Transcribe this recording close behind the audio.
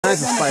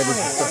kinds of spiders and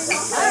stuff.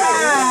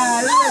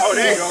 Oh,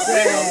 there you go.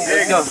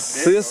 There you go.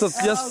 So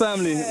yes,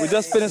 family, we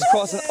just finished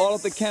crossing all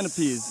of the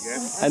canopies,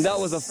 and that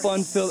was a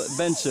fun-filled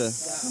adventure.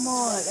 Come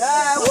on.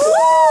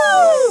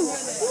 Woo!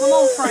 Come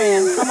on,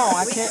 friend. Come on,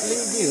 I can't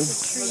leave you.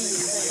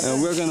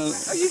 And we're gonna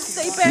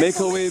make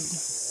our way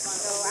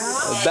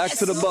back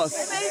to the bus.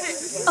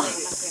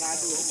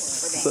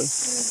 So,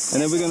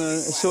 and then we're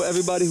gonna show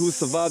everybody who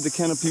survived the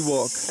canopy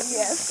walk.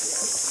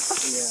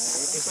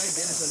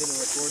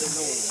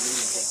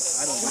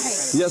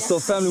 Yes, so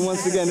family,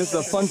 once again, this is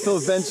a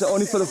fun-filled venture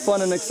only for the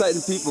fun and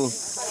exciting people.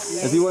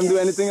 If you want to do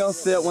anything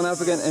else, stay at One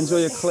Africa and enjoy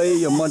your clay,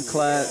 your mud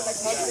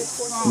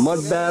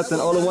bath,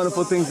 and all the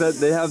wonderful things that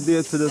they have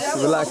there to just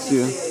relax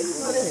you.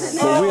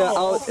 But we are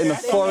out in the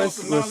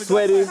forest, we're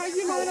sweaty.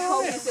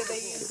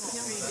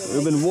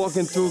 We've been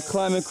walking through,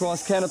 climbing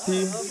across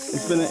Canopy.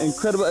 It's been an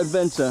incredible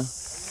adventure.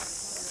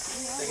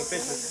 Taking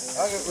pictures.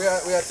 We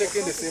are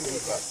taking the same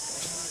route back.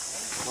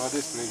 Oh,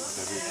 this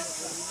place.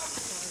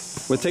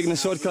 We're taking a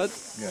shortcut.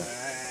 Yeah.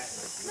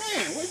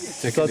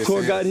 So our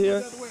tour guide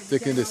here.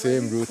 Taking the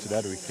same route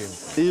that we came.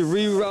 He's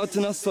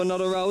rerouting us to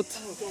another route.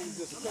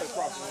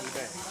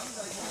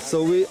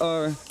 So we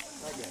are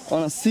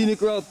on a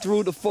scenic route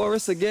through the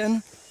forest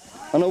again,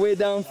 on our way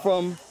down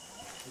from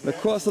the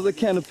cross of the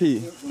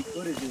canopy.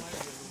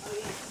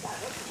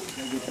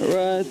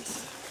 Right.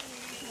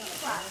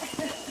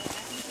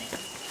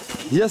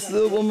 Yes,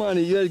 little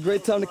money. You had a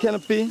great time on the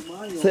canopy?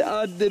 Say,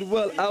 I did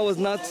well. I was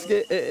not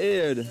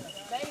scared.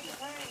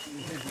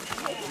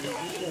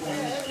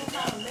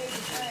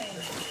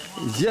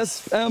 Yes,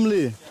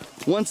 family.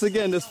 Once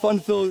again, this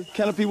fun-filled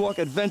canopy walk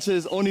adventure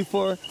is only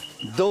for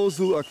those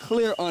who are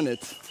clear on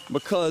it,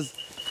 because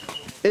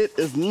it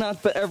is not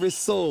for every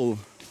soul.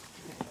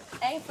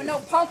 Ain't for no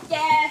punk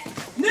ass.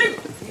 No.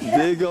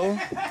 There you go.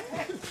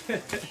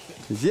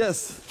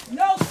 Yes.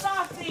 No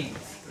softies.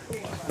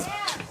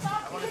 Yeah,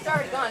 softies. It's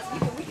already gone. So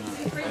we can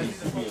see free.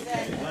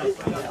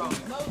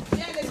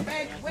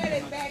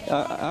 I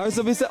heard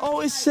somebody say,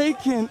 oh, it's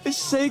shaking.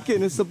 It's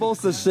shaking. It's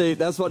supposed to shake.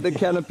 That's what the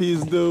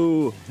canopies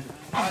do.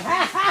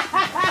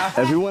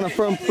 If you want a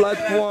firm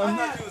platform,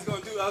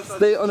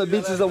 stay on the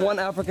beaches of One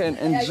Africa and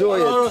enjoy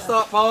it.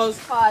 Stop, pause.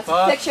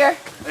 Pause. Picture.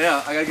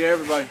 Yeah, I gotta get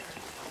everybody.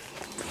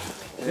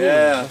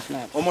 Yeah.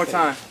 One more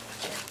time.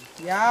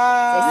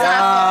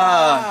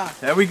 Yeah.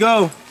 There we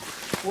go.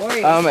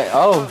 Warriors.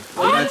 Oh.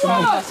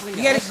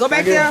 You gotta go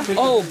back there.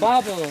 Oh,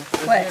 Baba.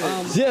 What?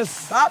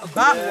 Yes. Bob.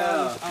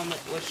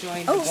 Was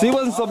showing. See, it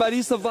wasn't so bad.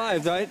 He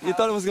survived, right? You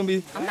thought it was going to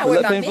be I'm not worried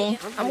about painful? me.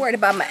 I'm worried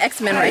about my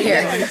X-Men right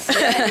here.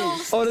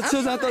 Oh, the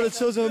children. I thought the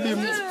children would be...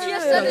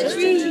 Just on the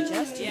tree.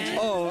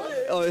 Oh.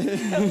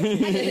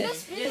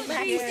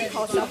 It's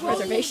called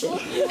self-preservation.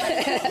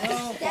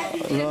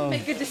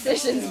 Make good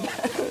decisions.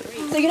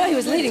 So you know he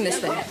was leading this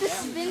thing.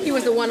 He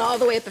was the one all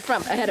the way at the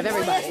front, ahead of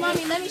everybody.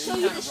 Mommy, let me show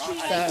you this tree.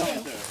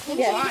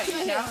 Yeah.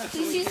 So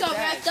you see it's all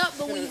wrapped up,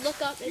 but when you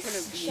look up,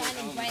 it's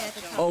shining bright at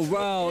the top. Oh,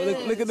 wow.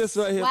 Look at this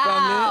right here,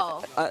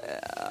 Wow.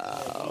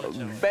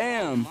 family.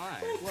 Bam.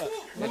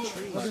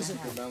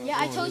 Yeah,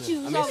 I told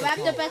you it was all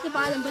wrapped up at the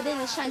bottom, but then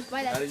it shines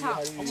bright at the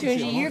top.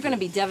 Tunji, you're going to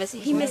be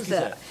devastated. He missed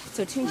the...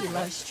 So Tunji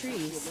loves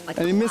trees. Like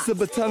And he missed the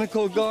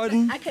botanical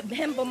garden. I could...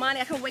 Him, Bomani,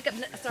 I couldn't wake up...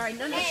 Sorry,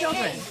 none of the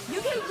children.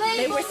 You can play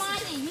They were-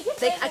 Bomani. You can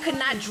play I could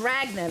not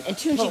drag them. And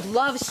Tunji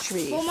loves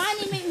trees.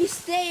 Bomani made me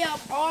stay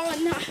up all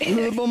night.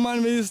 Little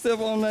mind me to stay up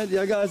all night.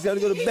 Y'all guys got to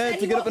go to bed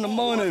to get up in the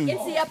morning.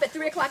 Gets he up at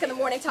 3 o'clock in the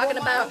morning talking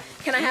about,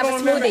 can I have a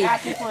smoothie?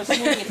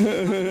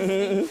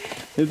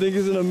 You think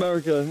he's in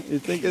America. You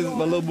think it's,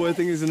 my little boy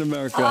think he's in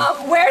America.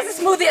 Where's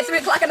the smoothie at 3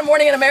 o'clock in the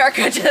morning in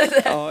America?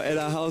 Oh, at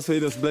our house we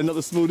just blend up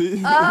the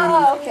smoothie.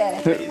 Oh,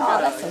 okay. Oh,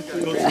 that's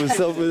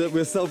so cute.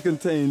 We're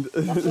self-contained.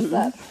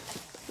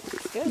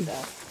 Good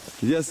though.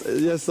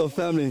 Yes, so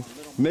family,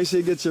 make sure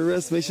you get your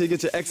rest, make sure you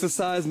get your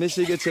exercise, make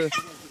sure you get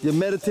your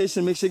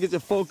meditation, make sure you get your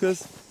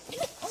focus.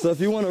 So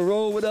if you want to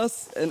roll with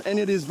us in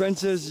any of these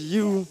ventures,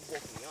 you're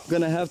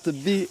going to have to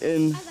be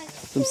in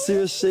some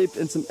serious shape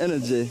and some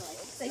energy.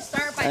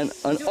 And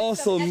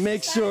also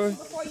make sure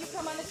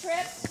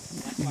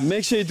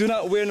you do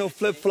not wear no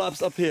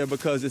flip-flops up here,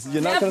 because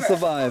you're not going to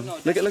survive.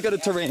 Look at the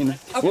terrain.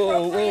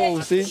 Whoa,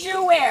 see?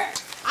 Shoe wear.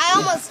 I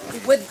almost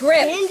With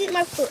grip. landed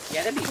my foot.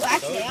 Well,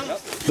 actually, I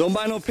almost. Don't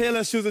buy no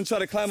Payless shoes and try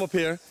to climb up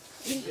here.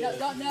 No.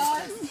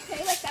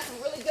 Payless got some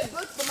really good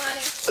boots for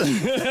money.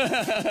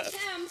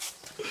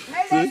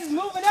 Payless is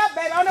moving up,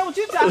 baby. I don't know what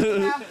you're talking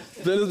about.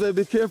 Payless,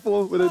 be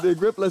careful with the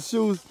gripless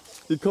shoes.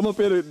 You come up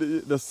here,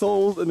 the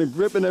soles and the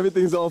grip and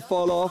everything's all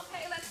fall off.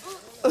 Payless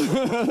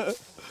boots.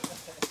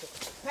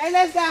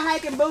 Payless got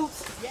hiking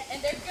boots. Yeah,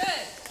 and they're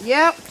good.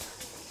 Yep.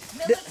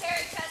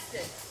 Military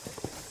tested.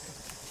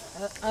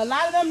 A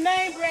lot of them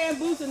name brand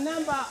boots are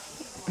none but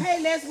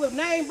Payless with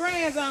name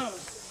brands on them.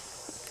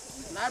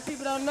 A lot of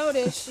people don't know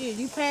that shit.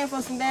 You paying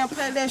for some damn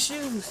Payless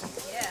shoes.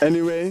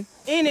 Yeah.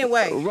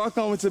 Anyway, rock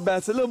on with your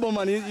bats. A little more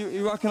money.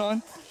 You rocking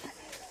on?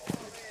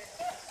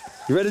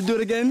 You ready to do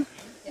it again?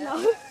 No.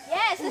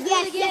 Yes, let's do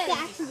it again.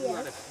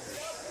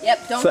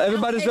 Yep, don't So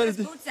everybody's take ready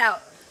those boots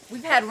out.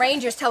 We've had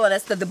rangers telling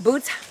us that the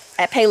boots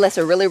at Payless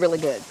are really, really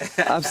good.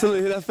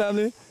 Absolutely. Hear that,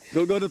 family?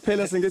 Go to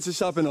Payless and get your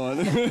shopping on.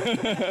 Only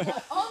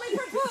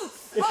for boots.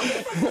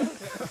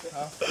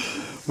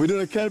 We're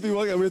doing a Canopy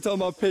walk and we're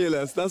talking about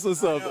Payless. That's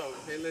what's up.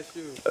 Payless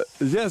shoes.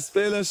 Yes,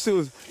 Payless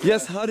shoes.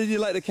 Yes, how did you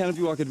like the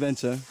Canopy walk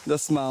adventure?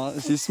 Just smile.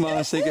 She smile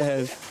and shake her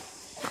head.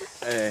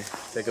 Hey,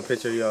 take a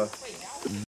picture, y'all.